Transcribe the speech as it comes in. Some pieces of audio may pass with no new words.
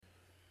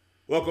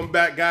Welcome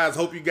back, guys.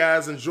 Hope you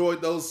guys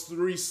enjoyed those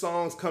 3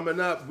 songs coming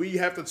up. We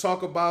have to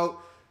talk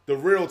about the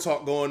real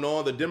talk going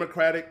on. The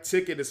Democratic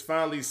ticket is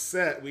finally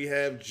set. We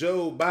have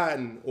Joe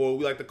Biden, or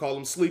we like to call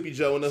him Sleepy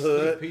Joe in the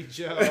hood. Sleepy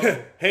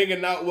Joe.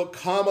 Hanging out with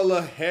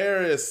Kamala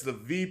Harris, the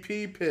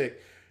VP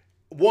pick.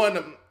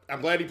 One,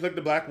 I'm glad he picked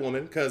a black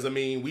woman because, I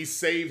mean, we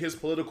saved his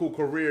political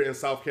career in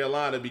South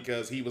Carolina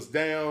because he was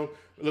down.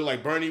 It looked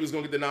like Bernie was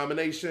going to get the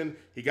nomination.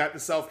 He got to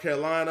South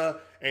Carolina,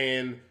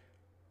 and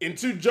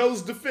into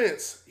Joe's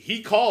defense,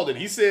 he called it.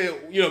 He said,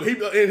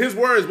 in his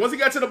words, once he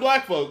got to the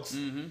black folks,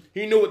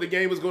 he knew what the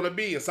game was going to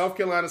be. And South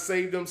Carolina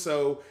saved him.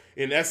 So,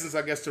 in essence,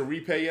 I guess to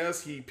repay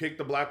us, he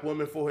picked a black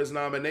woman for his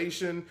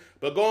nomination.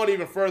 But going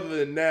even further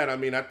than that, I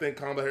mean, I think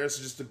Kamala Harris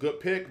is just a good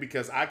pick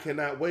because I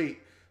cannot wait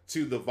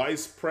to the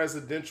vice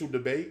presidential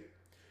debate.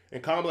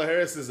 And Kamala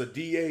Harris is a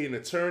DA, an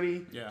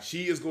attorney. Yeah.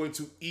 She is going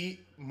to eat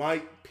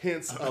Mike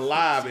Pence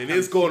alive. And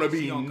it's going to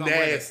be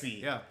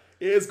nasty. Yeah.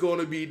 It's going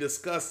to be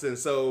disgusting.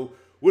 So,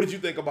 what did you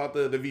think about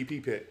the VP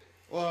pick?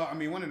 Well, I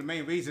mean, one of the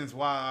main reasons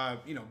why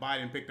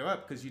Biden picked her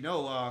up because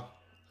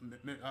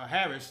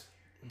Harris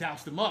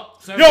doused him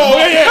up. Called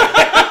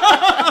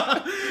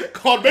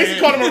him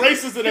a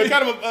racist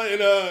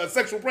and a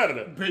sexual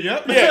predator.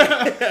 Yep.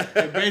 Yeah.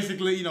 And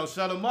basically,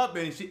 shut him up,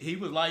 and he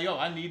was like, "Yo,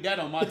 I need that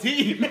on my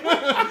team."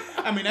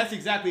 I mean, that's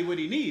exactly what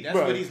he needs. That's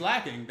what he's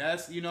lacking.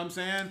 That's what I'm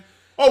saying.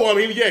 Oh, I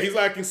mean, yeah, he's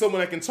lacking someone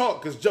that can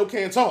talk because Joe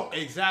can't talk.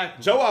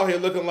 Exactly. Joe out here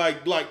looking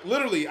like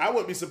literally, I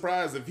wouldn't be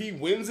surprised if he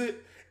wins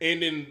it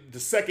and then the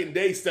second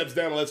day steps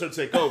down and lets her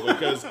take over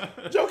because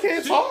Joe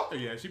can't talk.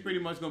 Yeah, she pretty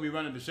much going to be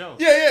running the show.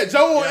 Yeah.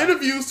 Joe on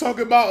interviews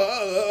talking about,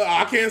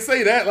 I can't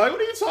say that. Like,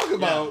 what are you talking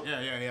about?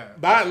 Yeah.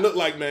 Biden looked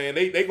like, man,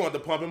 they going to have to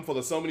pump him full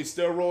of so many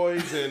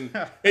steroids.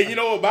 And you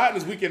know what? Biden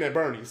is weekend at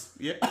Bernie's.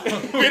 Yeah.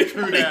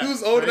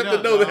 Who's old enough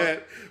to know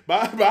that?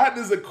 Biden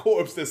is a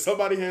corpse that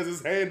somebody has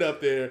his hand up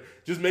there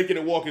just making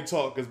it walk and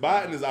talk because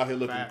Biden is out here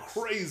looking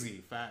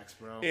crazy. Facts,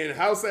 bro. And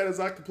how sad is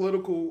like the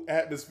political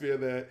atmosphere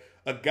that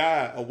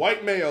a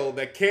white male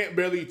that can't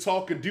barely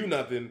talk and do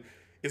nothing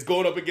is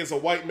going up against a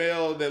white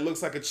male that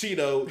looks like a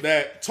Cheeto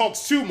that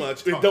talks too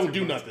much and don't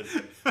do nothing.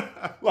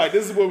 Like,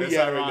 this is where we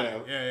at right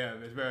now. Yeah.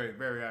 It's very,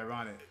 very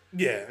ironic.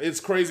 Yeah, it's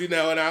crazy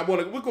now. And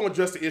we're going to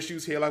address the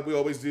issues here like we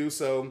always do.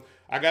 So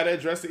I got to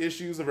address the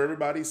issues of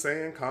everybody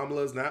saying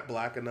Kamala's not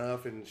black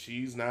enough and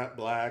she's not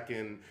black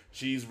and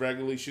she's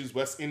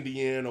West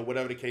Indian or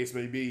whatever the case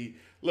may be.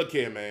 Look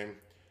here, man.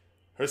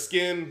 Her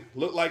skin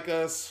looked like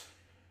us.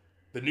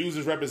 The news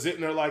is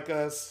representing her like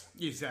us.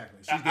 Exactly.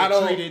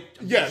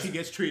 She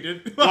gets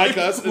treated like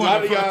us. A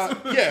lot of y'all,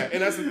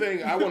 and that's the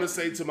thing. I want to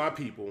say to my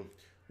people,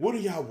 what do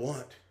y'all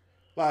want?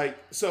 Like,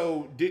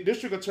 so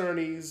district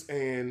attorneys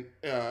and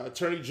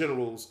attorney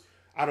generals,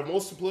 out of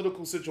most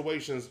political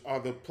situations, are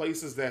the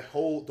places that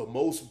hold the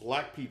most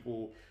black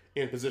people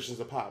in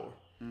positions of power.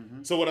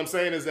 Mm-hmm. So what I'm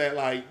saying is that,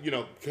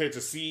 compared to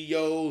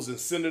CEOs and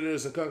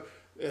senators and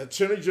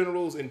attorney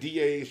generals and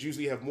DAs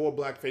usually have more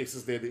black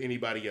faces there than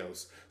anybody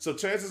else. So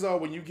chances are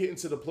when you get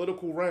into the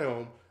political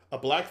realm, a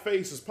black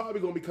face is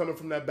probably going to be coming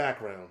from that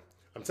background.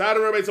 I'm tired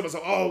of everybody talking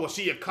about, well,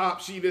 she a cop,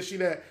 she this, she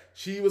that.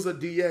 She was a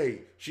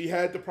DA. She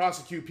had to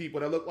prosecute people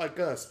that look like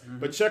us. Mm-hmm.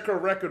 But check her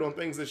record on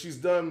things that she's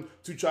done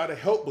to try to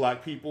help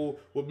black people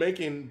with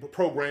making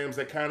programs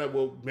that kind of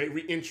will make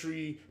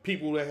re-entry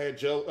people that had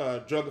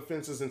drug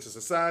offenses into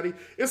society.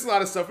 It's a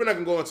lot of stuff. We're not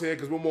going to go into it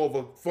because we're more of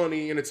a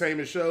funny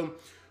entertainment show.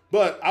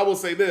 But I will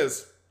say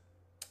this,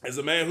 as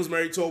a man who's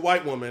married to a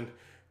white woman,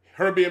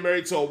 her being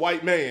married to a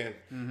white man,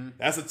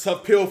 that's a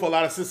tough pill for a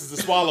lot of sisters to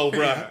swallow,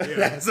 bro. Yeah.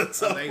 That's a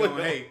tough They going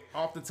to hate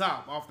off the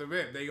top, off the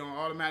rip. They going to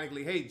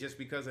automatically hate just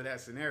because of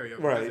that scenario,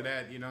 because of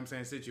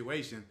that,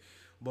 situation.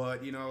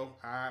 But,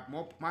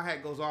 my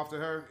hat goes off to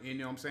her, and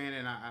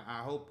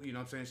I hope,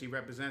 she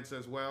represents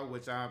us well,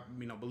 which I,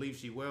 believe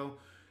she will.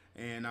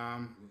 And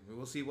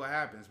we'll see what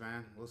happens,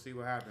 man. We'll see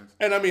what happens.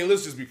 And I mean,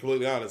 let's just be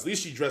completely honest. At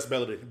least she dressed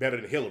better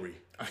than Hillary.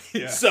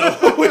 Yeah. So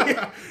we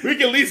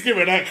can at least give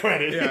her that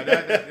credit. Yeah,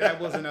 that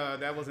wasn't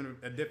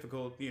a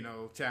difficult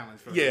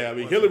challenge for her. Yeah, I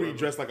mean, Hillary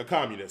dressed like a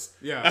communist.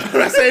 Yeah,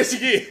 I'm saying she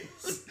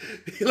is.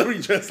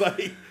 Hillary dressed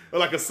like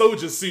a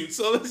soldier suit.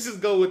 So let's just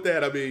go with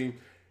that. I mean,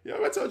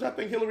 I told you I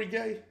think Hillary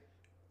gay.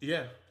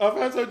 Yeah.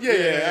 I told you,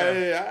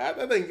 yeah.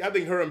 I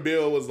think her and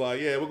Bill was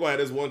like, we're gonna have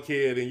this one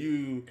kid and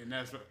you. And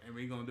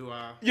we gonna do our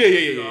our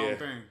own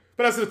thing.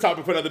 But that's the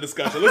topic for another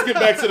discussion. Let's get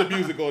back to the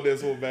music on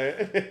this one,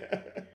 man.